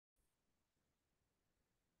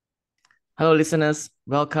Hello, listeners.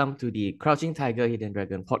 Welcome to the Crouching Tiger, Hidden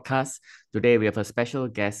Dragon podcast. Today, we have a special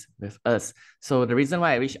guest with us. So, the reason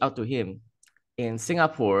why I reached out to him in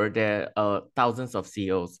Singapore, there are thousands of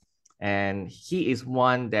CEOs, and he is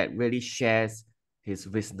one that really shares his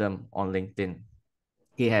wisdom on LinkedIn.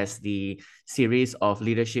 He has the series of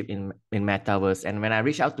leadership in Metaverse. And when I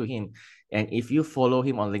reach out to him, and if you follow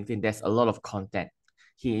him on LinkedIn, there's a lot of content.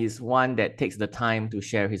 He is one that takes the time to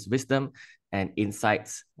share his wisdom and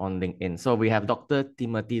insights on LinkedIn. So we have Dr.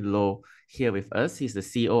 Timothy Loh here with us. He's the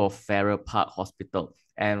CEO of Farrer Park Hospital.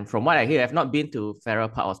 And from what I hear, I've not been to Farrer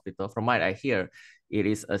Park Hospital. From what I hear, it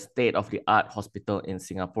is a state-of-the-art hospital in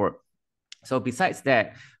Singapore. So besides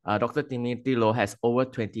that, Dr. Timothy Loh has over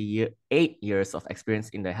 28 years of experience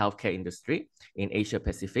in the healthcare industry in Asia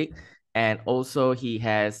Pacific. And also he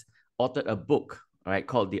has authored a book, right,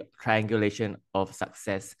 called The Triangulation of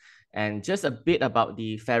Success. And just a bit about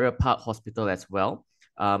the Farrer Park Hospital as well.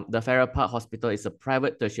 The Farrer Park Hospital is a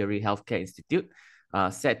private tertiary healthcare institute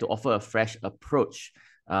set to offer a fresh approach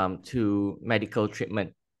to medical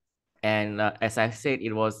treatment. And as I said,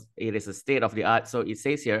 it is a state of the art. So it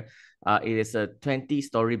says here, it is a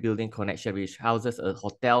 20-story building connection which houses a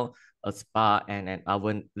hotel, a spa, and an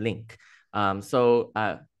oven link.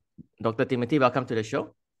 Dr. Timothy, welcome to the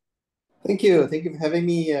show. Thank you. Thank you for having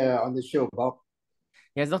me on the show, Bob.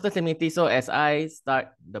 Yes, Dr. Timothy. So as I start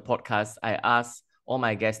the podcast, I ask all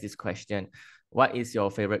my guests this question: what is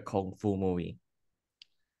your favorite kung fu movie?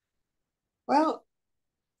 Well,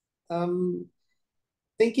 um,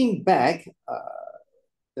 thinking back,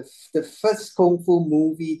 the first Kung Fu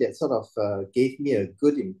movie that sort of gave me a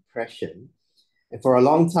good impression, and for a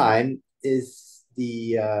long time, is a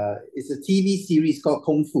TV series called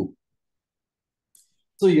Kung Fu.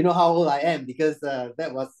 So you know how old I am because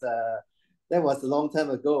that was a long time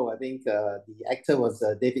ago. I think the actor was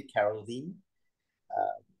David Carradine.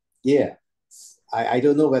 Yeah, I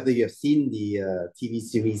don't know whether you have seen the TV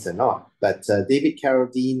series or not, but David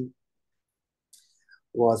Carradine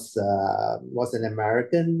was an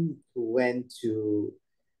American who went to,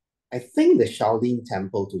 I think, the Shaolin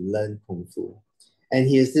Temple to learn kung fu, and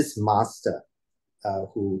he is this master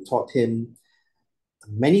who taught him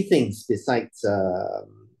many things besides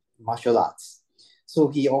martial arts. So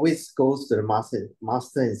he always goes to the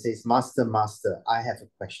master and says, "Master, master, I have a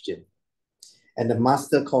question." And the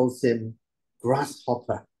master calls him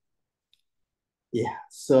grasshopper. Yeah,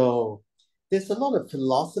 so there's a lot of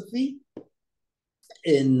philosophy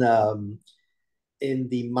in the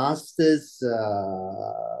master's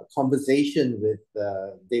conversation with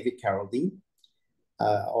David Carradine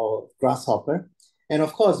or Grasshopper, and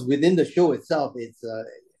of course within the show itself, it's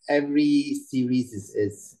every series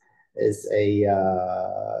is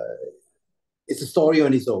a story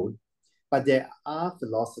on its own. But there are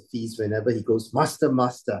philosophies whenever he goes, "Master,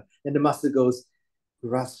 master," and the master goes,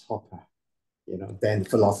 "Grasshopper." Then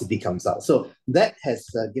philosophy comes out. So that has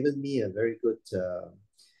given me a very good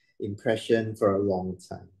impression for a long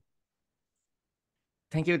time.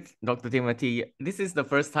 Thank you, Dr. Timothy. This is the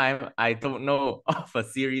first time I don't know of a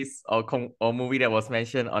series or movie that was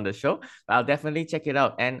mentioned on the show. But I'll definitely check it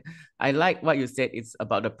out. And I like what you said. It's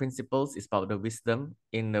about the principles, it's about the wisdom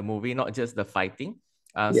in the movie, not just the fighting.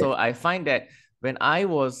 So Yes. I find that when I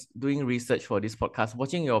was doing research for this podcast,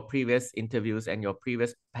 watching your previous interviews and your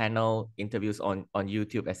previous panel interviews on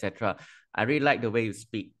YouTube, etc., I really like the way you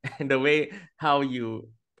speak and the way how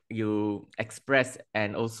you express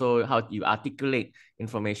and also how you articulate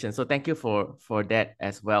information. So thank you for that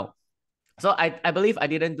as well. So I believe I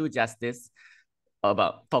didn't do justice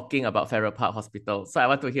about talking about Farrer Park Hospital. So I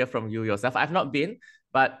want to hear from you yourself. I've not been,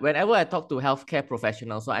 but whenever I talk to healthcare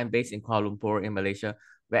professionals, so I'm based in Kuala Lumpur in Malaysia,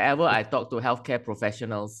 wherever I talk to healthcare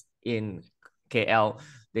professionals in KL,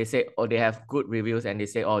 they say, oh, they have good reviews and they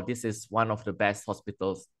say, oh, this is one of the best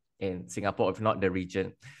hospitals in Singapore, if not the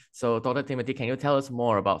region. So Dr. Timothy, can you tell us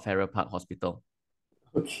more about Farrer Park Hospital?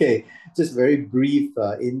 Okay, just very brief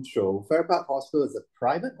intro. Farrer Park Hospital is a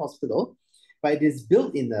private hospital, but it is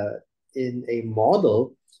built in a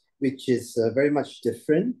model which is very much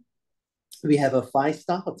different. We have a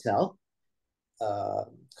five-star hotel uh,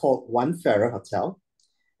 called One Farrer Hotel,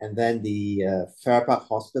 and then the Farrer Park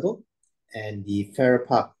Hospital and the Farrer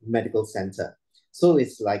Park Medical Center. So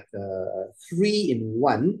it's like three in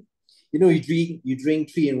one. You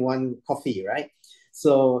drink three in one coffee, right?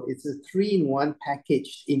 So it's a three in one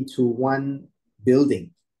packaged into one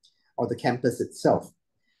building or the campus itself.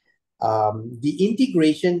 The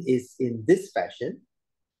integration is in this fashion.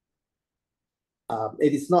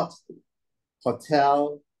 It is not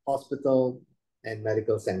hotel, hospital, and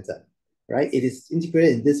medical center, right? It is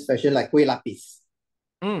integrated in this fashion like kueh lapis.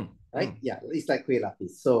 Mm, right? mm. Yeah, it's like kueh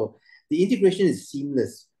lapis. So the integration is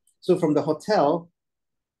seamless. So from the hotel,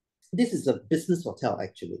 this is a business hotel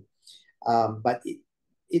actually, but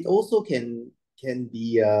it also can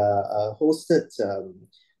be hosted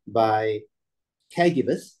by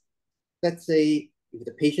caregivers. Let's say if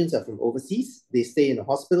the patients are from overseas, they stay in a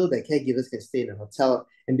hospital, their caregivers can stay in a hotel.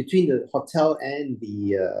 And between the hotel and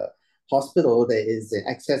the hospital, there is an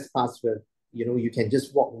access pass where you can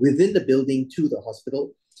just walk within the building to the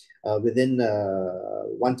hospital within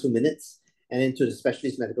 1-2 minutes, and then to the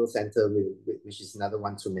specialist medical center, which is another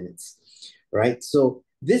 1-2 minutes, right? So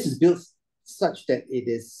this is built such that it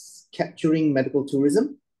is capturing medical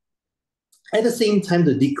tourism at the same time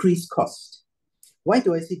to decrease cost. Why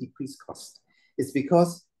do I say decrease cost? It's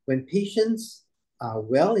because when patients are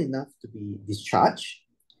well enough to be discharged,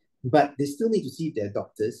 but they still need to see their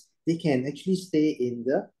doctors, they can actually stay in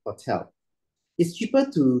the hotel. It's cheaper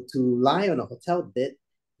to lie on a hotel bed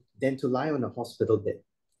than to lie on a hospital bed.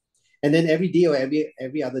 And then every day or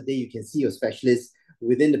every other day, you can see your specialist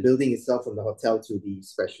within the building itself, from the hotel to the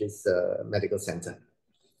specialist medical center,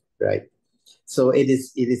 right? So it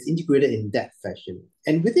is integrated in that fashion.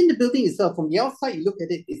 And within the building itself, from the outside, you look at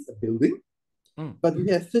it, it's a building, but we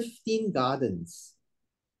have 15 gardens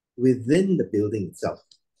within the building itself,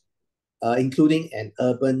 including an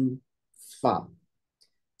urban farm.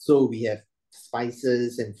 So we have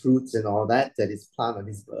spices and fruits and all that is planted on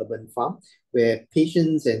this urban farm, where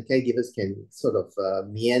patients and caregivers can sort of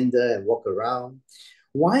meander and walk around.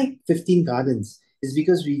 Why 15 gardens? Is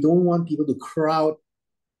because we don't want people to crowd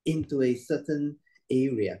into a certain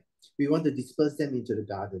area. We want to disperse them into the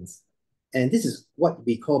gardens. And this is what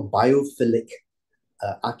we call biophilic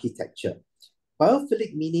architecture.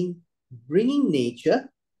 Biophilic meaning bringing nature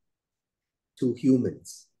to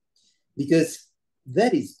humans, because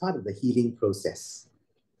that is part of the healing process,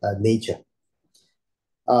 nature.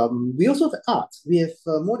 We also have art. We have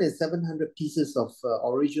more than 700 pieces of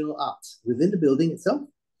original art within the building itself.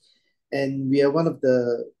 And we are one of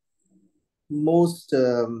the most,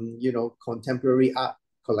 contemporary art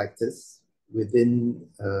collectors within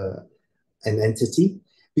an entity,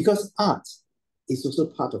 because art is also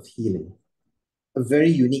part of healing. A very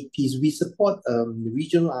unique piece. We support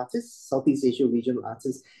regional artists, Southeast Asia regional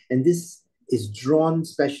artists, and this is drawn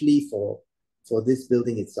specially for this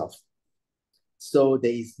building itself. So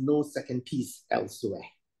there is no second piece elsewhere.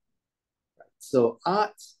 So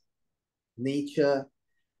art, nature,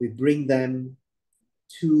 we bring them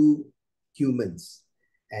to humans,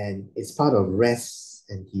 and it's part of rest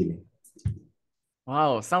and healing.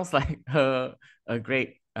 Wow, sounds like a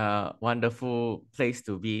great, wonderful place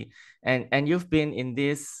to be. And you've been in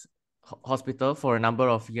this hospital for a number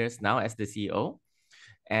of years now as the CEO.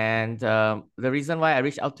 And the reason why I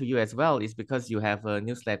reached out to you as well is because you have a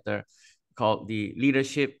newsletter called the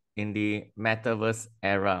Leadership in the Metaverse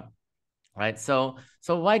Era, right? So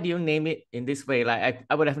why do you name it in this way? Like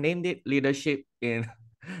I would have named it Leadership in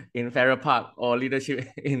in Farrer Park or Leadership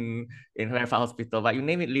in Farrer Hospital, but you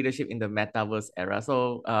name it Leadership in the Metaverse Era.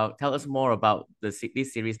 So tell us more about this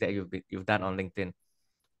series that you've done on LinkedIn.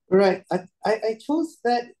 Right. I chose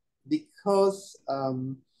that because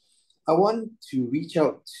I want to reach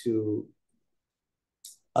out to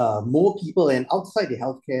more people and outside the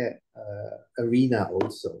healthcare arena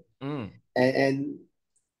also. Mm, And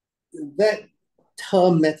that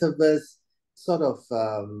term metaverse sort of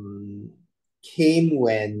came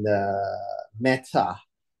when Meta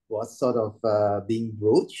was sort of being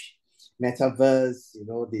broached. Metaverse,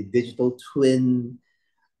 the digital twin,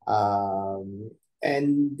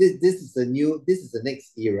 and this is the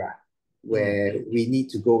next era mm, where we need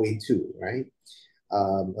to go into, right?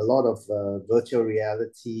 A lot of virtual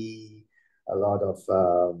reality, a lot of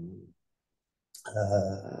uh,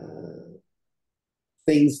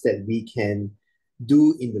 things that we can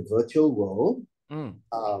do in the virtual world, mm,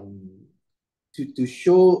 um, to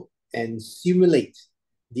show and simulate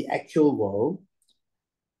the actual world.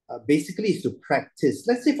 Basically, is to practice.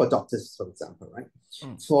 Let's say for doctors, for example, right?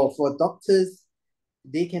 mm. For doctors,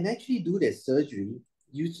 they can actually do their surgery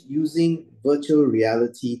using virtual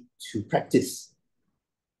reality to practice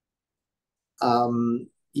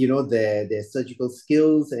their surgical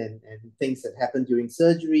skills and things that happen during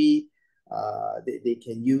surgery. They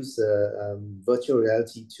can use virtual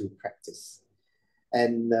reality to practice.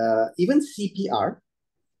 And even CPR,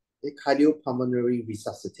 the cardiopulmonary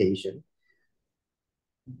resuscitation,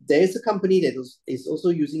 there is a company that is also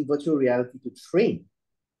using virtual reality to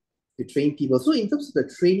train people. So in terms of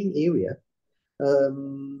the training area,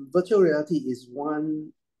 virtual reality is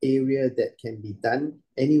one area that can be done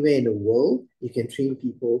anywhere in the world. You can train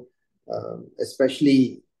people,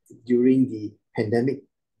 especially during the pandemic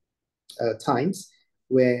times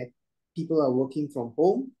where people are working from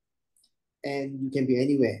home and you can be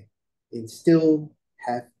anywhere and still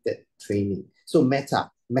have that training. So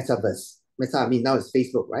Metaverse. Meta, I mean, now it's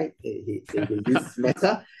Facebook, right? They use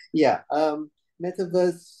Meta. Yeah.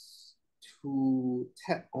 Metaverse to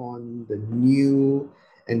tap on the new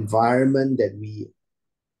environment that we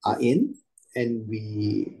are in, and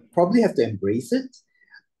we probably have to embrace it.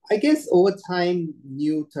 I guess over time,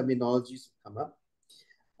 new terminologies will come up.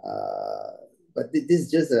 But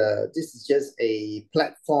this is just a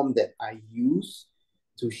platform that I use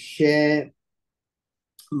to share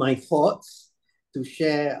my thoughts, to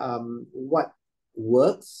share what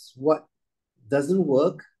works, what doesn't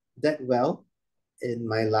work that well in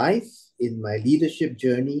my life, in my leadership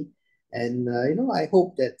journey, and I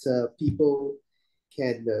hope that people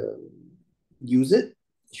can use it.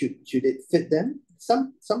 Should it fit them?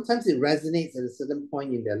 Sometimes it resonates at a certain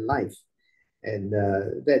point in their life, and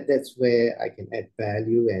that's where I can add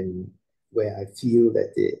value, and where I feel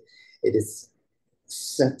that it is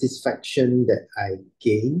satisfaction that I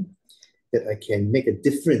gain, that I can make a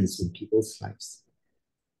difference in people's lives.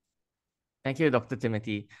 Thank you, Dr.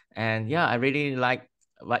 Timothy. And yeah, I really like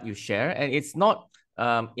what you share. And it's not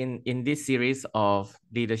in this series of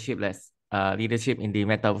leadership in the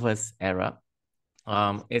metaverse era.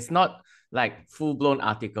 It's not like full-blown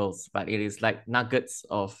articles, but it is like nuggets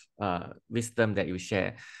of wisdom that you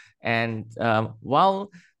share. And while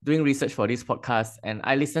doing research for this podcast, and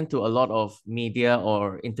I listened to a lot of media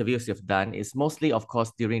or interviews you've done, it's mostly, of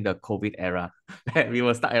course, during the COVID era. We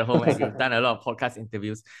were stuck at home and you've done a lot of podcast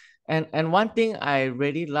interviews. And one thing I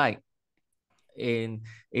really like in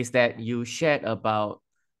is that you shared about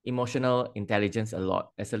emotional intelligence a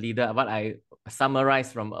lot as a leader. What I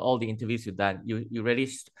summarized from all the interviews you've done, you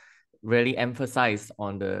really emphasize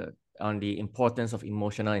on the importance of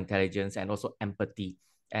emotional intelligence and also empathy.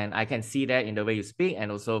 And I can see that in the way you speak and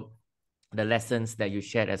also the lessons that you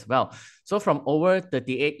shared as well. So from over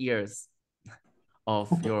 38 years of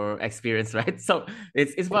your experience, right? So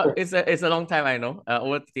it's a long time, I know,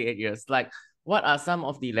 over 38 years. Like, what are some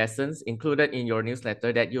of the lessons included in your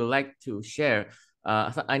newsletter that you like to share?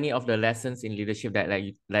 Any of the lessons in leadership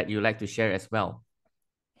that you like to share as well?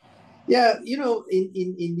 Yeah,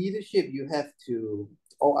 in leadership, you have to,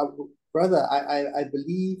 oh, brother, I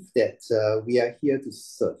believe that we are here to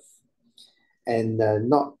serve, and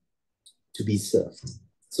not to be served.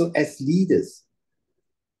 So as leaders,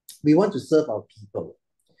 we want to serve our people.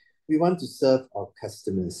 We want to serve our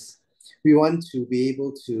customers. We want to be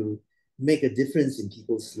able to make a difference in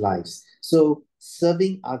people's lives. So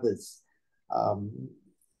serving others, um,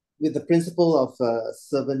 with the principle of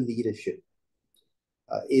servant leadership,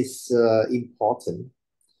 is important.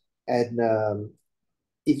 And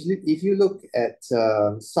if you look at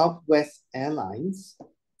Southwest Airlines,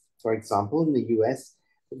 for example, in the US,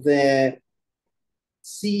 their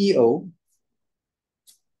CEO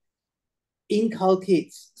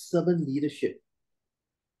inculcates servant leadership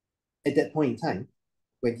at that point in time,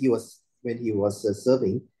 when he was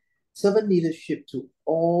serving servant leadership to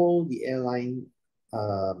all the airline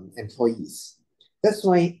employees. That's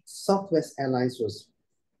why Southwest Airlines was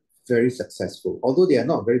very successful. Although they are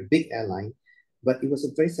not a very big airline, but it was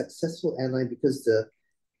a very successful airline because the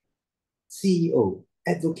CEO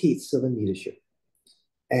advocates servant leadership.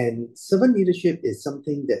 And servant leadership is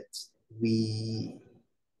something that we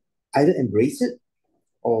either embrace it,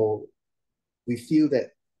 or we feel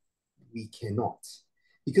that we cannot.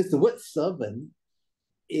 Because the word servant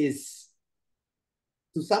is,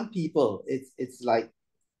 to some people, it's like,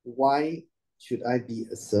 why should I be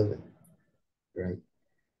a servant? Right?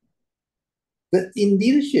 But in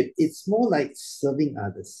leadership, it's more like serving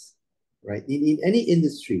others, right? In any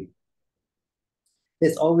industry,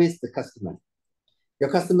 there's always the customer. Your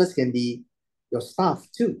customers can be your staff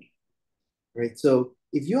too, right? So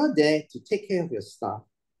if you are there to take care of your staff,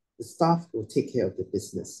 the staff will take care of the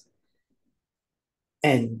business.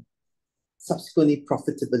 And subsequently,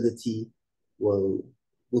 profitability will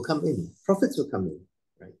come in. Profits will come in,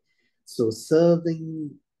 right? So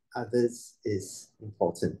serving others is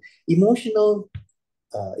important. Emotional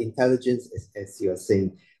intelligence, as you are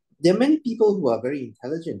saying, there are many people who are very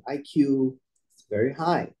intelligent. IQ is very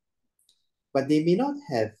high, but they may not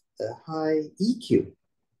have a high EQ,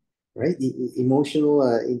 right? Emotional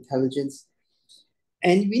intelligence.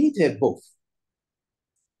 And we need to have both.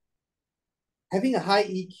 Having a high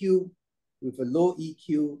EQ with a low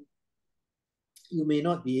EQ, you may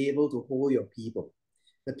not be able to hold your people.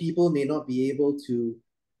 The people may not be able to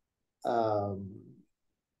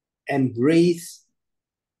embrace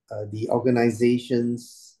the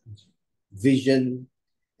organization's vision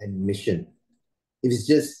and mission. If it's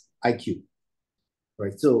just IQ,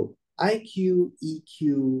 right? So IQ,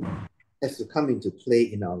 EQ has to come into play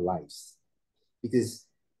in our lives because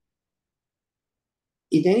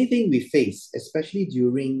in anything we face, especially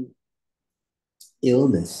during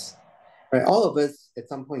illness, right? All of us at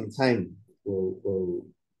some point in time will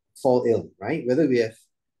fall ill, right? Whether we have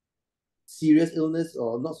serious illness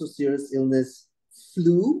or not so serious illness,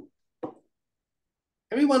 flu,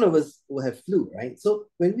 every one of us will have flu, right? So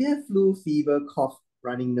when we have flu, fever, cough,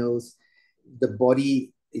 running nose, the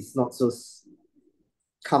body is not so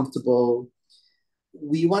comfortable.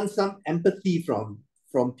 We want some empathy from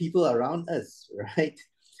people around us, right?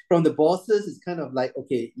 From the bosses, it's kind of like,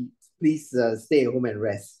 okay, please stay at home and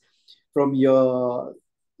rest. From your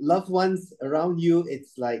loved ones around you,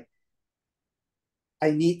 it's like,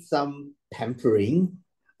 I need some pampering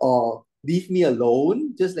or leave me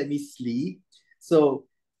alone, just let me sleep. So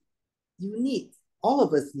you need, all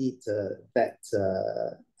of us need that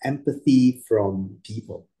empathy from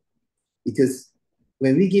people because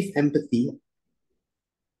when we give empathy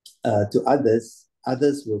to others,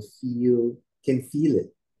 others will can feel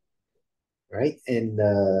it, right? And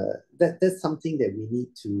that's something that we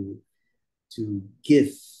need to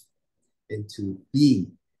give and to be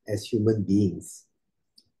as human beings.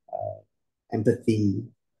 Empathy,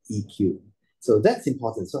 EQ. So that's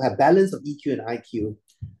important. So a balance of EQ and IQ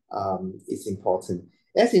is important.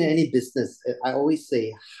 As in any business, I always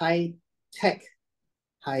say high tech,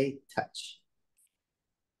 high touch,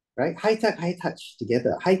 right? High tech, high touch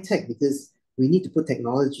together. High tech because we need to put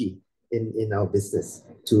technology in our business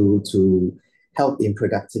to help in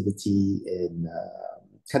productivity and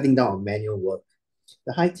cutting down on manual work.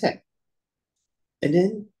 The high tech, and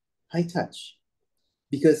then high touch,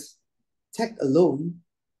 because tech alone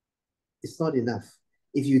is not enough.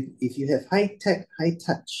 If you have high tech, high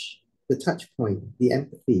touch, the touch point, the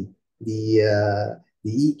empathy, the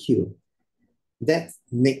EQ, that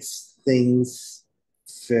makes things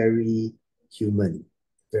very human,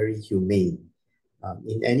 very humane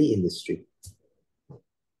in any industry.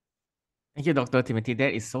 Thank you, Dr. Timothy.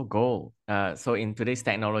 That is so gold. So in today's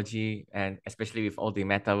technology, and especially with all the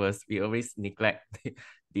metaverse, we always neglect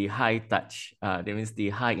the high touch. That means the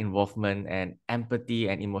high involvement and empathy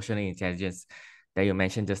and emotional intelligence that you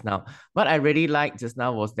mentioned just now. What I really liked just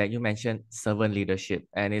now was that you mentioned servant leadership,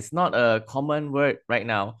 and it's not a common word right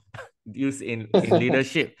now used in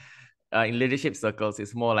leadership. In leadership circles,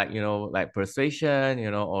 it's more like, like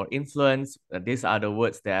persuasion, or influence. These are the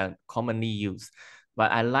words that are commonly used.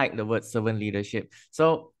 But I like the word servant leadership.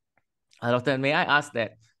 So, Doctor, may I ask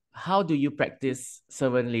that how do you practice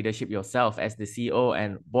servant leadership yourself as the CEO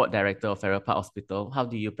and board director of Farrer Park Hospital? How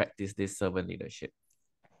do you practice this servant leadership?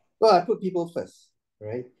 Well, I put people first,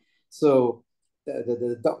 right? So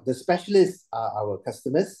the specialists are our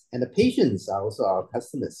customers, and the patients are also our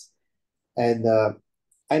customers. And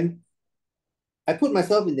I put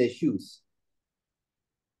myself in their shoes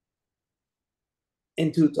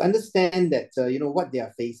and to understand that what they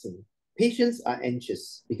are facing. Patients are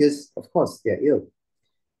anxious because, of course, they're ill,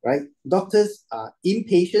 right? Doctors are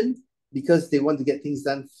impatient because they want to get things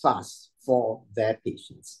done fast for their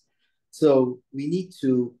patients. So we need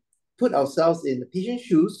to put ourselves in the patient's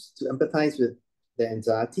shoes to empathize with their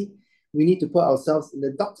anxiety. We need to put ourselves in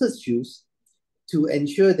the doctor's shoes to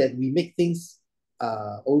ensure that we make things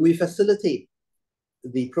or we facilitate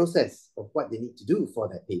the process of what they need to do for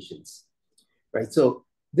their patients, right? So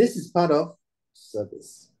this is part of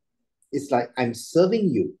service. It's like I'm serving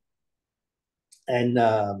you, and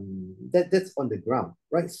that's on the ground,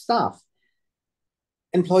 right? Staff,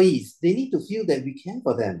 employees, they need to feel that we care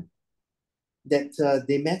for them, that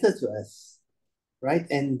they matter to us, right?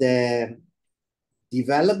 And their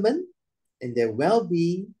development and their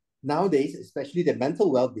well-being nowadays, especially their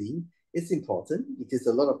mental well-being, is important because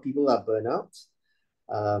a lot of people are burnout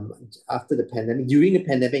after the pandemic, during the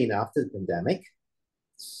pandemic and after the pandemic.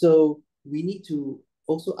 So we need to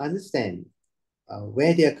also understand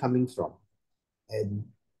where they are coming from and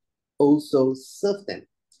also serve them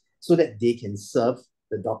so that they can serve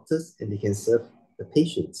the doctors and they can serve the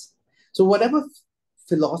patients. So whatever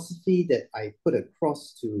philosophy that I put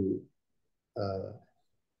across to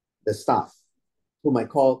the staff, whom I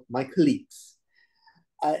call my colleagues,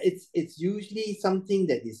 it's usually something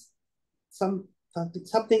that is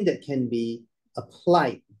something that can be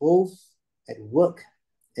applied both at work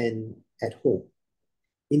and at home,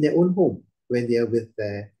 in their own home, when they are with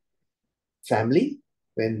their family,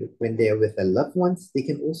 when they are with their loved ones, they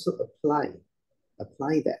can also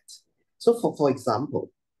apply that. So for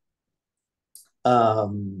example, I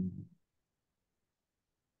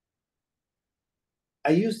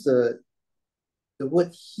use the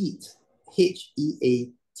word heat,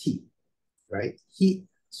 HEAT, T, right? Heat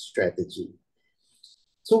strategy.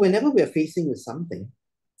 So whenever we are facing with something,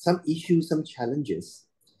 some issues, some challenges,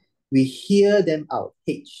 we hear them out,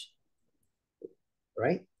 H,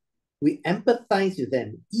 right? We empathize with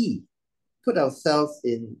them, E, put ourselves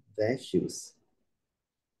in their shoes,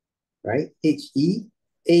 right?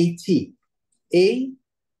 H-E-A-T. A,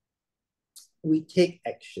 we take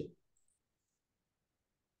action.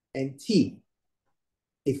 And T,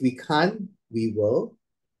 if we can't, we will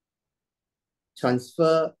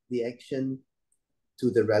transfer the action to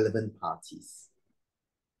the relevant parties.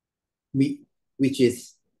 Which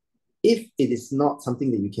is, if it is not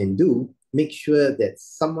something that you can do, make sure that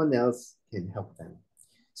someone else can help them.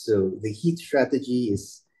 So the heat strategy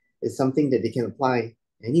is something that they can apply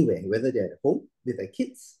anywhere, whether they're at home with their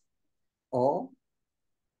kids or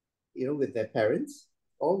with their parents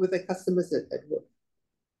or with their customers at work.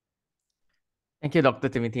 Thank you, Dr.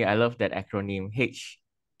 Timothy. I love that acronym HEAT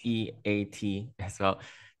as well.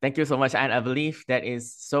 Thank you so much. And I believe that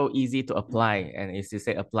is so easy to apply. And as you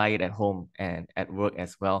say, apply it at home and at work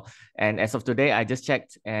as well. And as of today, I just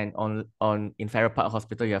checked, and in Farrer Park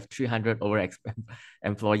Hospital, you have 300 over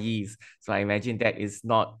employees. So I imagine that is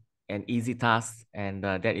not an easy task, and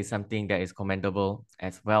that is something that is commendable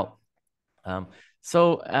as well.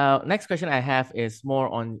 So next question I have is more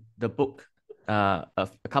on the book. A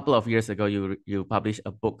couple of years ago, you published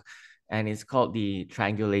a book, and it's called The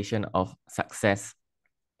Triangulation of Success.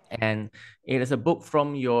 And it is a book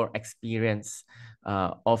from your experience,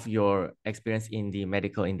 in the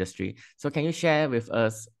medical industry. So can you share with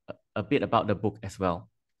us a bit about the book as well?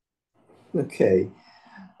 Okay.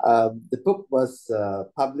 The book was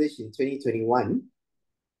published in 2021.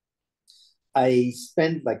 I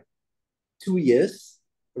spent like 2 years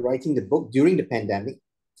writing the book during the pandemic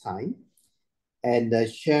time and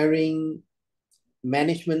sharing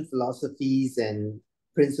management philosophies and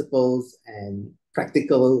principles and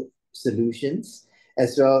practical solutions,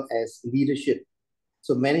 as well as leadership.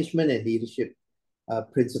 So management and leadership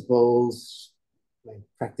principles, like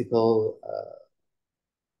practical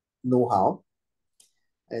know-how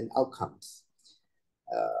and outcomes.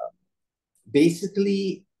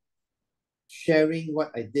 Basically, sharing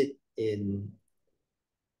what I did in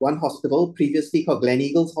one hospital previously called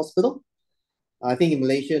Gleneagles Hospital. I think in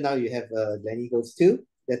Malaysia now you have Gleneagles too.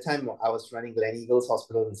 That time I was running Gleneagles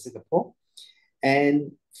Hospital in Singapore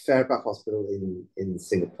and Farrer Park Hospital in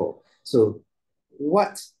Singapore. So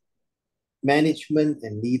what management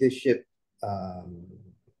and leadership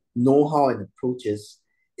know-how and approaches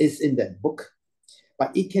is in that book,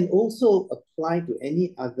 but it can also apply to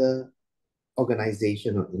any other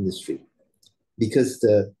organization or industry because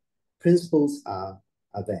the principles are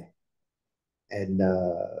there. And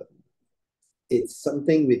it's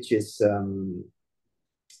something which is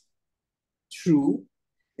true,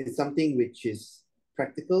 it's something which is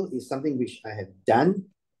practical, it's something which I have done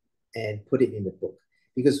and put it in the book.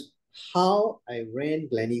 Because how I ran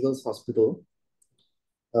Gleneagles Hospital,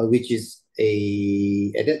 which is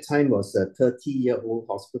at that time was a 30-year-old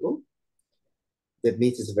hospital. That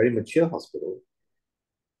means it's a very mature hospital.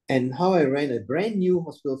 And how I ran a brand new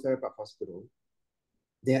hospital, Farrer Park Hospital,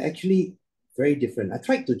 they're actually very different. I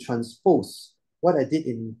tried to transpose what I did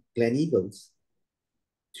in Gleneagles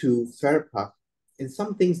to Farrer Park, and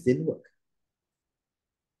some things didn't work.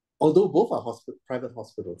 Although both are private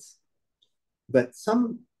hospitals, but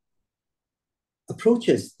some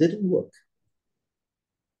approaches didn't work,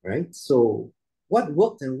 right? So what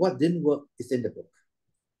worked and what didn't work is in the book.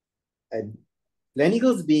 And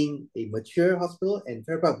Gleneagles being a mature hospital and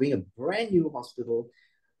Farrer Park being a brand new hospital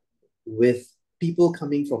with people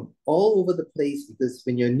coming from all over the place, because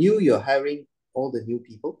when you're new, you're hiring all the new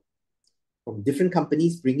people from different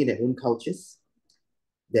companies, bringing their own cultures,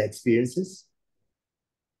 their experiences.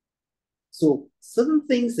 So certain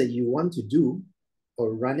things that you want to do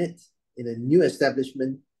or run it in a new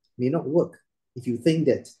establishment may not work if you think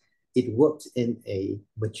that it worked in a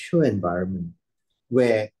mature environment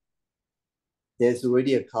where there's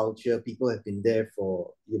already a culture, people have been there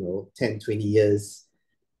for 10, 20 years.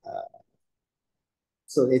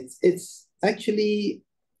 So it's actually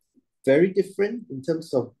very different in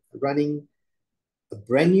terms of running a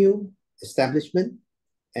brand new establishment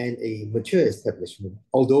and a mature establishment,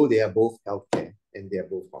 although they are both healthcare and they are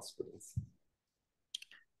both hospitals.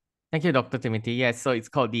 Thank you, Dr. Timothy. Yes, so it's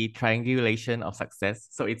called The Triangulation of Success.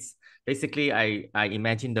 So it's basically, I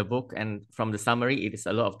imagine the book, and from the summary, it is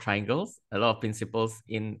a lot of triangles, a lot of principles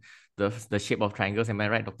in the shape of triangles. Am I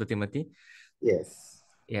right, Dr. Timothy? Yes.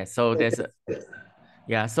 Yeah, so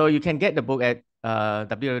yeah, so you can get the book at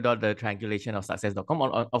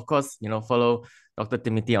www.thetriangulationofsuccess.com. Of course, follow Dr.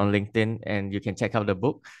 Timothy on LinkedIn, and you can check out the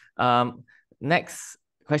book. Next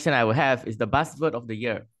question I will have is the buzzword of the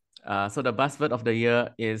year. So the buzzword of the year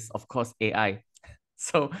is, of course, AI.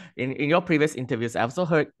 So in your previous interviews, I also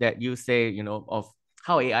heard that you say, of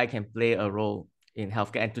how AI can play a role in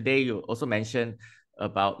healthcare. And today you also mentioned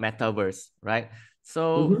about Metaverse, right?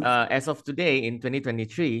 So as of today in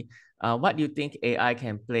 2023, what do you think AI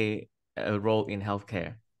can play a role in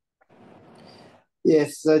healthcare?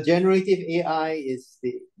 Yes, generative AI is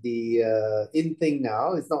the in thing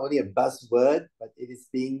now. It's not only a buzzword, but it is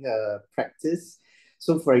being practiced.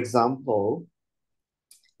 So, for example,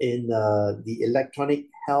 in the electronic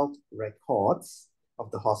health records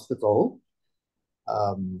of the hospital,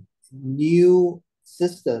 new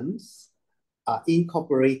systems are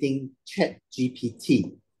incorporating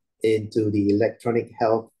ChatGPT into the electronic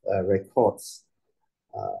health records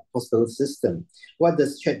hospital system. What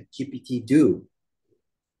does ChatGPT do?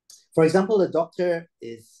 For example, the doctor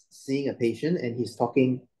is seeing a patient and he's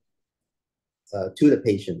talking to the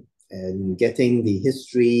patient and getting the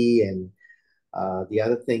history and the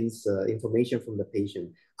other things, information from the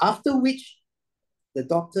patient. After which, the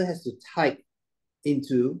doctor has to type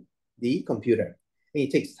into the computer, and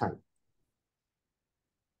it takes time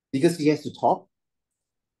because he has to talk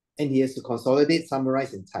and he has to consolidate,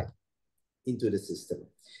 summarize, and type into the system.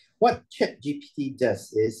 What ChatGPT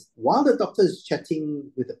does is, while the doctor is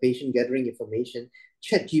chatting with the patient, gathering information,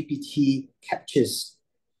 ChatGPT captures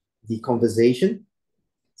the conversation,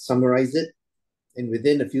 summarize it, and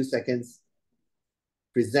within a few seconds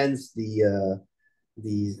presents the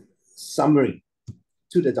summary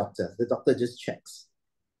to the doctor. The doctor just checks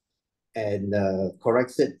and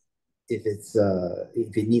corrects it if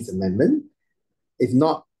it needs amendment. If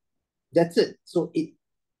not, that's it. So it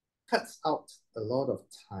cuts out a lot of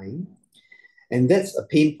time, and that's a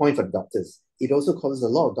pain point for doctors. It also causes a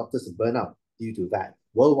lot of doctors to burn out due to that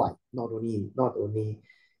worldwide, not only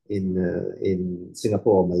in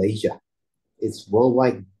Singapore or Malaysia. It's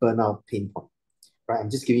worldwide burnout pain point. Right? I'm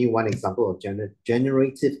just giving you one example of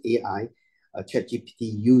generative AI, ChatGPT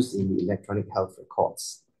used in the electronic health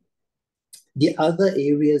records. The other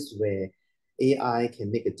areas where AI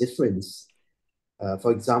can make a difference,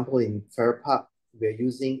 for example, in FARPAP, we're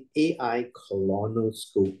using AI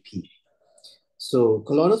colonoscopy. So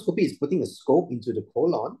colonoscopy is putting a scope into the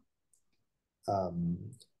colon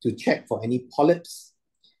to check for any polyps.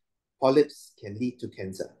 Polyps can lead to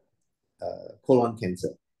cancer, colon cancer.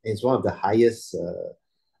 And it's one of the highest,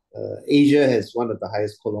 Asia has one of the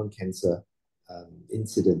highest colon cancer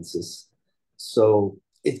incidences. So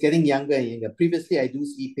it's getting younger and younger. Previously, I do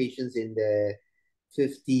see patients in their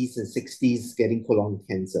 50s and 60s getting colon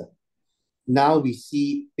cancer. Now we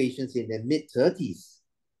see patients in their mid-30s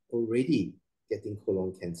already getting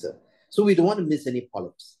colon cancer. So we don't want to miss any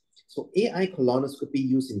polyps. So AI colonoscopy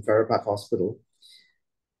used in Farrer Park Hospital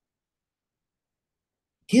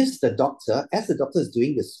gives the doctor, as the doctor is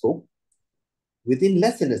doing the scope, within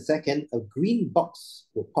less than a second, a green box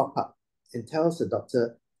will pop up and tells the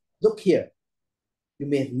doctor, look here, you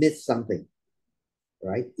may have missed something,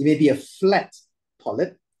 right? It may be a flat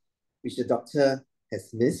polyp, which the doctor has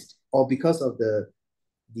missed, or because of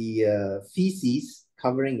the feces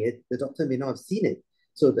covering it, the doctor may not have seen it.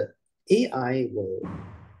 So the AI will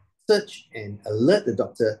search and alert the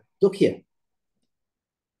doctor, look here.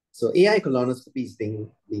 So AI colonoscopy is being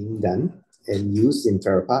done and used in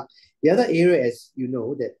Farrer Park. The other area, as you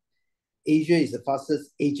know, that Asia is the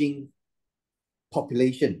fastest aging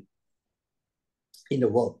population in the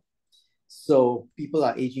world. So people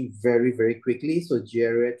are aging very, very quickly. So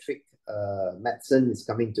geriatric medicine is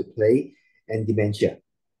coming to play, and dementia,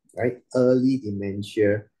 right? Early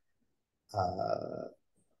dementia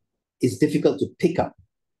is difficult to pick up.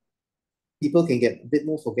 People can get a bit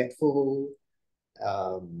more forgetful.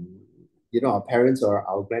 Our parents or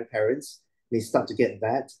our grandparents may start to get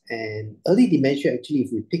that. And early dementia, actually,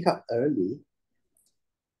 if we pick up early,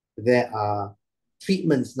 there are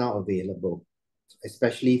treatments now available,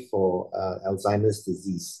 especially for Alzheimer's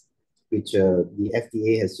disease, which the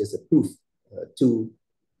FDA has just approved two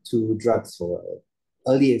drugs for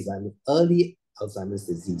early Alzheimer's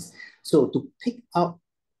disease. So to pick up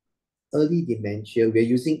early dementia, we're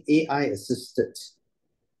using AI-assisted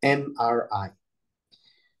MRI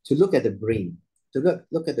to look at the brain, to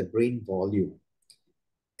look at the brain volume,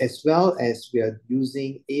 as well as we are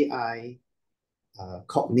using AI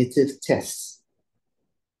cognitive tests.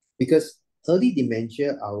 Because early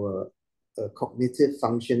dementia, our cognitive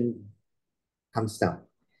function comes down.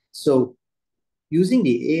 So using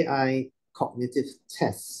the AI cognitive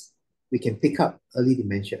tests, we can pick up early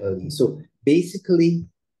dementia early. So basically,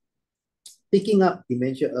 picking up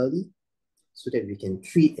dementia early so that we can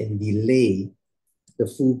treat and delay the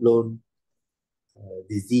full-blown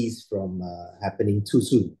disease from happening too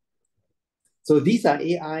soon. So these are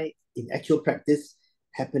AI in actual practice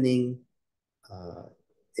happening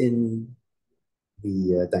in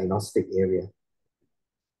the diagnostic area.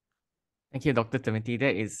 Thank you, Dr. Timothy.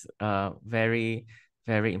 That is very,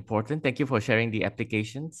 very important. Thank you for sharing the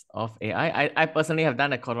applications of AI. I personally have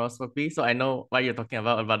done a colonoscopy, so I know what you're talking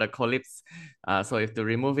about the polyps. So you have to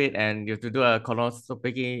remove it and you have to do a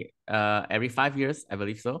colonoscopy every 5 years, I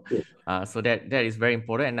believe so. Yeah. So that is very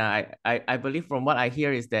important. And I believe from what I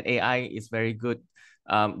hear is that AI is very good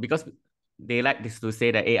because they like this to say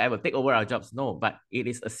that AI will take over our jobs. No, but it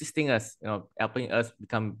is assisting us, helping us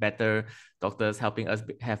become better doctors, helping us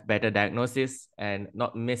have better diagnosis and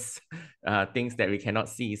not miss things that we cannot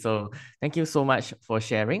see. So thank you so much for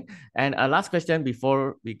sharing. And a last question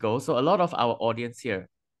before we go. So a lot of our audience here,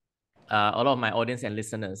 a lot of my audience and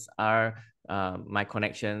listeners are my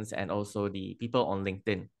connections and also the people on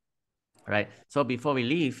LinkedIn, right? So before we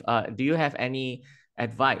leave, do you have any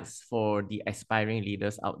advice for the aspiring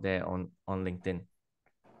leaders out there on LinkedIn?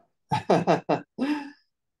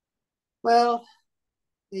 Well,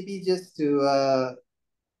 maybe just to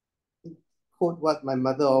quote what my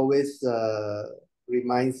mother always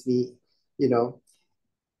reminds me, you know,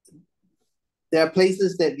 there are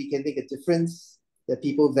places that we can make a difference, that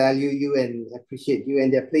people value you and appreciate you,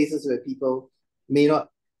 and there are places where people may not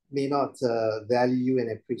value you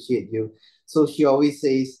and appreciate you. So she always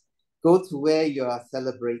says, go to where you are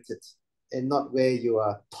celebrated and not where you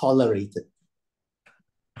are tolerated.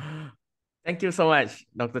 Thank you so much,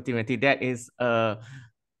 Dr. Timothy. That is a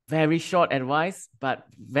very short advice, but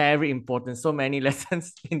very important. So many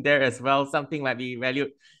lessons in there as well. Something might be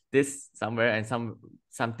valued this somewhere, and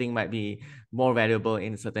something might be more valuable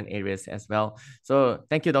in certain areas as well. So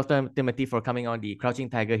thank you, Dr. Timothy, for coming on the Crouching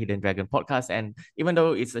Tiger, Hidden Dragon podcast. And even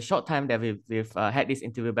though it's a short time that we've had this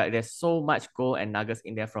interview, but there's so much gold and nuggets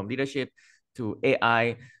in there, from leadership to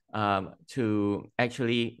AI, to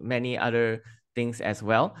actually many other things as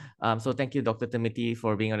well. So thank you, Dr. Timothy,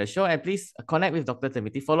 for being on the show. And please connect with Dr.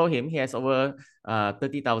 Timothy. Follow him. He has over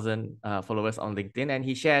 30,000 followers on LinkedIn, and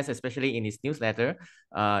he shares, especially in his newsletter,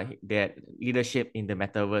 that leadership in the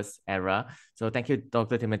Metaverse era. So thank you,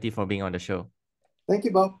 Dr. Timothy, for being on the show. Thank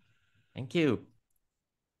you, Bob. Thank you.